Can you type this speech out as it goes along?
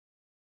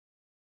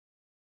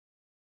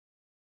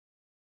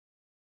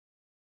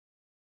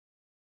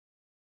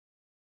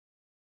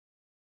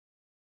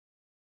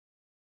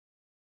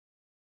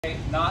Okay,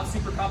 not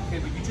super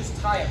complicated, but you just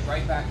tie it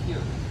right back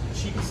here.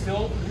 She can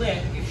still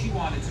lick if she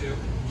wanted to.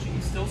 She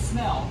can still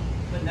smell,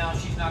 but now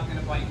she's not going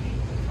to bite me.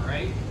 All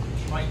right?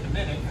 She might in a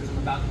minute because I'm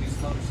about to do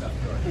some other stuff to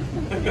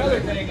her. The other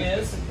thing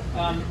is,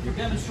 for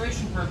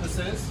demonstration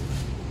purposes,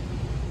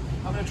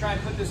 I'm going to try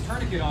and put this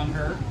tourniquet on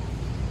her.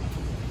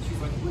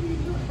 She's like, "What are you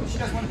doing?" She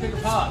doesn't want to pick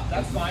her paw.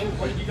 That's fine.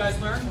 What did you guys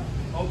learn?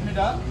 Open it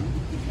up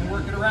and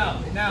work it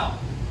around. Now,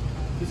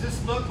 does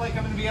this look like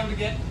I'm going to be able to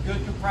get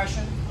good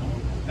compression?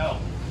 No.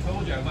 I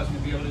told you I wasn't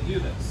going to be able to do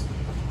this.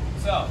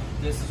 So,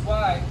 this is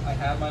why I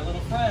have my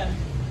little friend.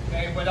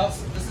 Okay, what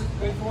else this is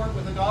good for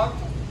with a dog?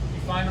 You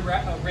find a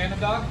random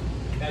dog,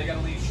 now you got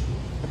a leash.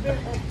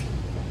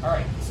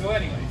 Alright, so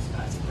anyways.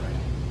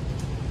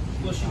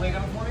 Will she lay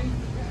down for me?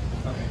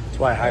 Okay. That's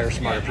why I hire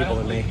smarter people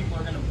than me. People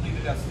are going to bleed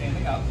to death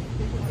standing up.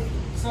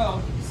 So,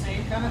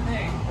 same kind of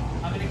thing.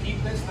 I'm going to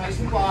keep this nice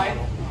and wide.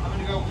 I'm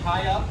going to go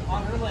high up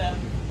on her limb.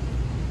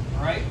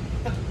 Alright?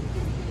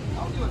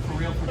 I'll do it for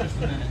real for just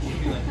a minute. She'll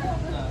be like,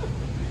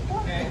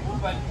 okay,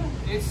 but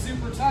it's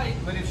super tight.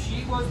 But if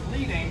she was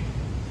bleeding,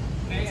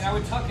 okay, and I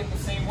would tuck it the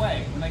same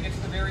way. When I get to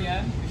the very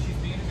end, if she's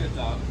being a good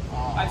dog,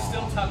 I'd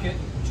still tuck it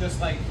just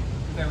like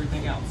with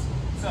everything else.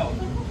 So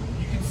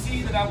you can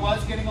see that I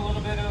was getting a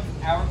little bit of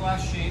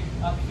hourglass shape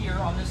up here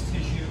on this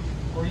tissue,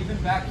 or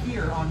even back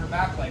here on her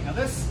back leg. Now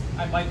this,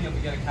 I might be able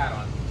to get a cat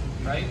on,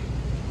 right?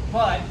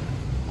 But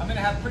I'm going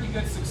to have pretty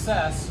good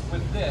success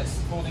with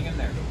this holding in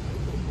there.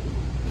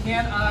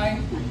 Can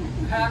I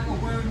pack a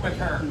wound with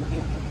her?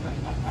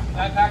 Can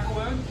I pack a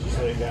wound? Just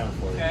lay it down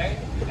for you. Okay,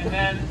 and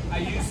then I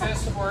use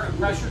this for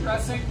pressure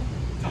pressing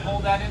to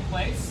hold that in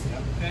place.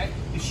 Okay,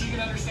 is she going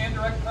to understand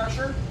direct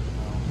pressure?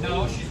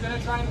 No, she's going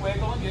to try and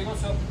wiggle and giggle.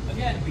 So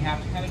again, we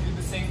have to kind of do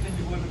the same thing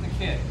we would with a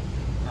kid.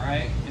 All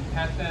right, and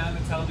pet them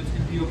and tell them it's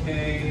going to be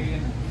okay,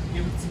 and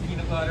give them some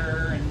peanut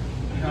butter, and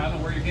you know, I don't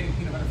know where you're getting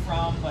peanut butter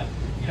from, but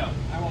you know,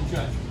 I won't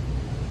judge.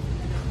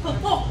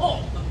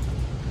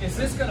 Is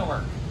this going to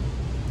work?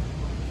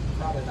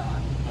 Probably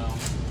not. No.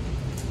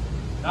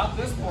 Not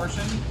this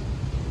portion.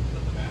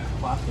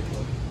 Plastic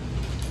wood.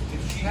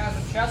 If she has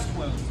a chest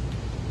wound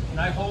and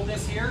I hold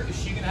this here, is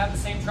she going to have the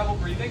same trouble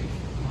breathing?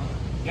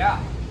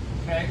 Yeah.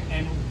 Okay.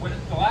 And with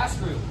the last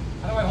group,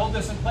 how do I hold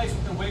this in place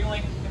with the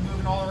wiggling and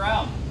moving all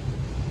around?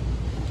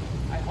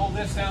 I hold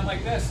this down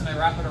like this and I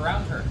wrap it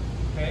around her.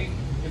 Okay.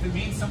 If it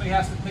means somebody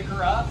has to pick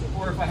her up,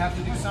 or if I have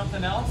to do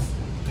something else,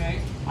 okay,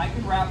 I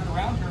can wrap it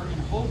around her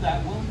and hold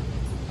that wound.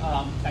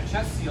 That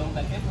chest seal,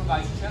 that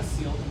improvised chest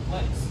seal in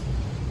place.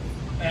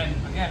 And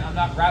again, I'm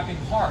not wrapping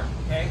hard,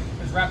 okay?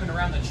 Because wrapping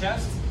around the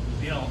chest,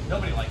 you know,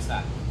 nobody likes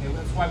that. Okay?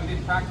 That's why we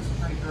didn't practice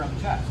turning it around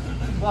the chest.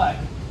 But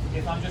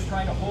if I'm just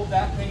trying to hold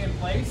that thing in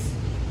place,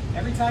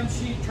 every time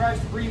she tries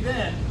to breathe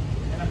in,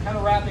 and I'm kind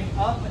of wrapping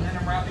up and then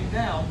I'm wrapping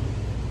down,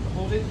 to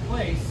hold it in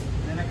place,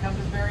 and then I come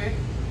to the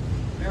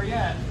very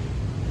end,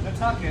 I'm gonna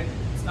tuck it.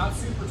 It's not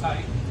super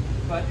tight,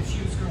 but if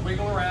she was gonna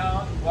wiggle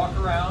around, walk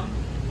around,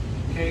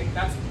 okay,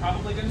 that's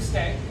probably going to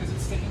stay because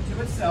it's sticking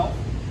to itself,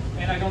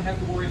 and I don't have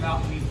to worry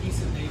about the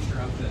adhesive nature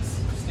of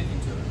this sticking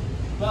to it.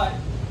 But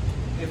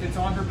if it's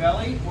on her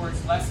belly or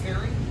it's less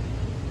hairy,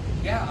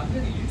 yeah, I'm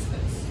going to use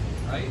this,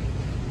 right?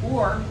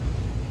 Or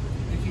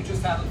if you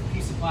just have a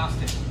piece of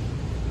plastic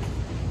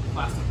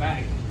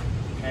bag,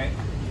 okay?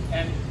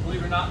 And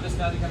believe it or not, this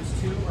now becomes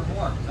 2 or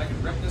more. I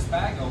can rip this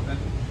bag open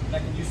and I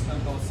can use it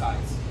on both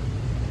sides.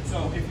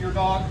 So if your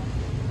dog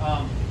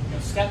you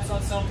know, steps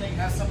on something,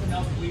 has something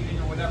else bleeding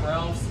or whatever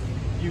else,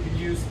 you can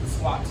use the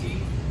SWAT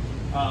team.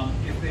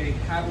 If they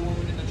have a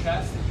wound in the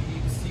chest that you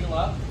need to seal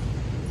up,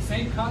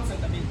 same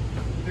concept. I mean,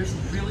 there's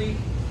really,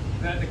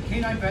 the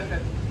canine vet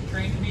that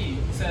trained me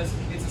says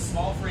it's a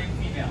small frame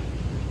female.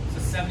 It's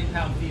a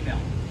 70-pound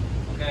female,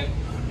 okay?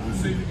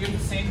 So you give them the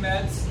same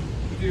meds,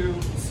 you do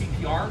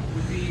CPR,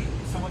 would be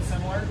somewhat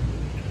similar.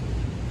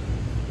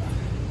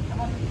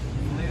 Come on, can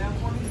you lay down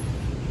for me?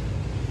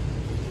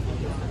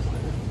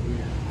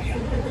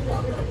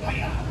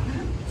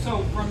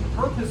 So from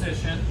her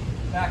position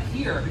back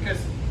here, because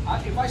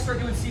if I start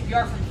doing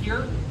CPR from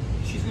here,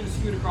 she's going to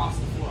scoot across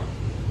the floor.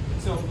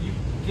 So you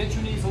get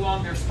your knees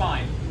along their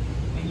spine,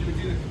 and you would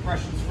do the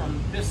compressions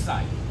from this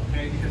side,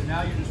 okay? Because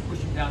now you're just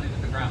pushing down into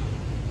the ground.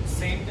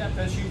 Same depth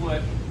as you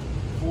would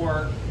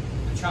for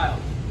the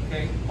child,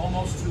 okay?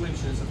 Almost 2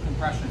 inches of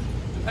compression,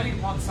 depending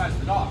upon the size of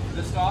the dog. For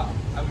this dog,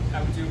 I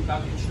would do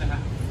about 1.5 inches,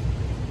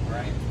 all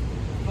right?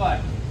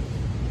 But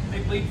can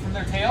they bleed from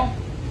their tail?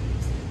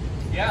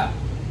 Yeah.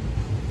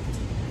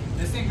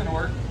 This ain't gonna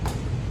work.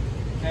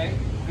 Okay?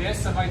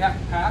 This, I might have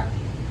to pack.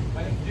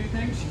 Might have to do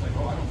things. She's like,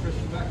 oh, I don't trust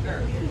you back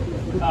there.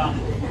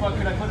 But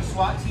could I put a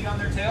SWAT tee on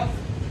their tail?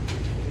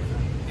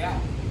 Yeah.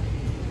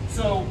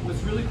 So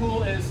what's really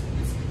cool is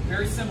it's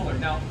very similar.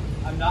 Now,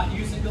 I'm not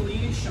using the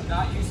leash. I'm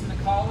not using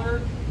the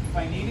collar. If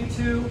I needed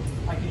to,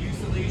 I could use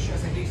the leash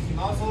as a hasty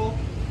muzzle,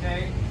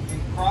 okay?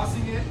 And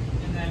crossing it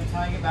and then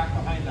tying it back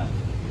behind them.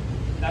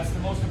 That's the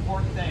most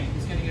important thing,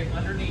 is getting it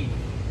underneath.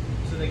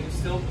 So they can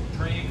still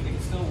drink, they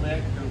can still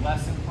lick, they're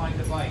less inclined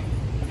to bite.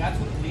 That's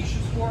what the leash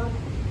is for,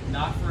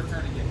 not for a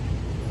tourniquet.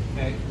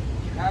 Okay?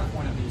 you have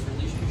one of these, or at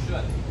least you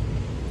should.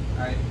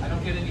 All right, I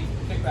don't get any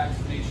kickbacks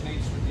from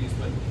H&H with these,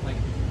 but like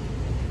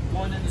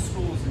going into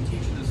schools and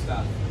teaching this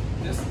stuff.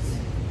 This is,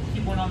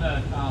 keep one on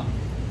the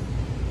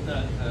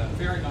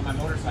fairing on my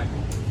motorcycle.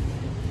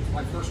 It's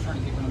my first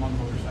tourniquet when I'm on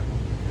the motorcycle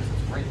because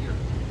it's right here.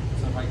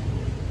 So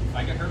if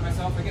I get hurt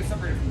myself, I get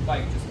separated from the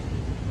bike, just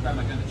grab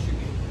my gun and shoot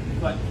me.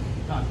 But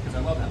not because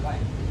I love that bike.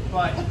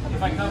 But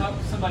if I come up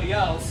to somebody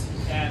else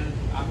and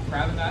I'm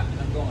grabbing that and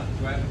I'm going,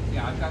 do I have,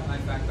 yeah, I've got my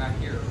knife back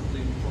here, or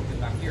leaving the toolkit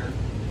back here.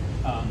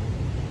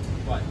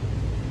 But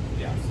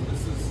yeah, so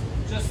this is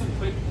just some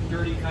quick,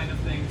 dirty kind of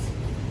things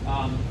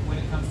when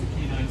it comes to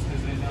canines,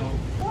 because I know,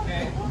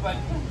 okay, but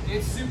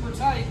it's super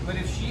tight. But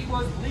if she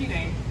was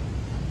bleeding,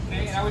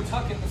 okay, and I would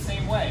tuck it the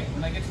same way.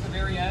 When I get to the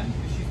very end,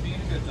 if she's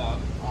being a good dog,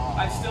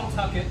 I'd still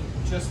tuck it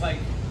just like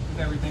with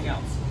everything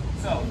else.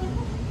 So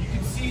you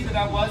can see that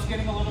I was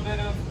getting a little bit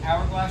of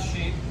hourglass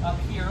shape up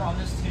here on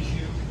this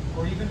tissue,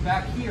 or even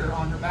back here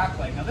on her back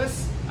leg. Now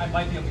this, I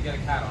might be able to get a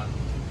cat on,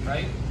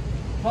 right?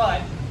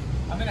 But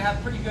I'm gonna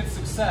have pretty good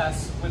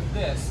success with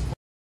this.